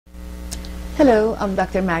Hello, I'm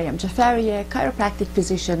Dr. Maryam Jafarieh, chiropractic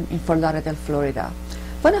physician in Fort Lauderdale, Florida.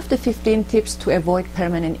 One of the 15 tips to avoid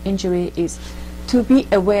permanent injury is to be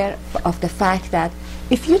aware of the fact that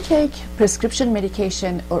if you take prescription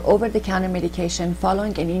medication or over-the-counter medication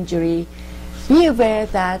following an injury, be aware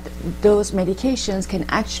that those medications can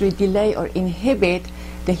actually delay or inhibit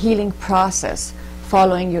the healing process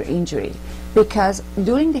following your injury. Because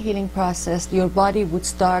during the healing process, your body would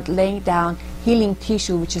start laying down healing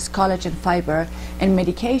tissue, which is collagen fiber, and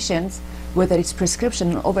medications, whether it's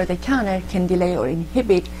prescription or over-the-counter, can delay or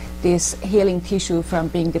inhibit this healing tissue from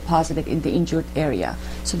being deposited in the injured area.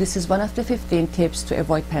 So this is one of the 15 tips to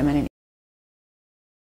avoid permanent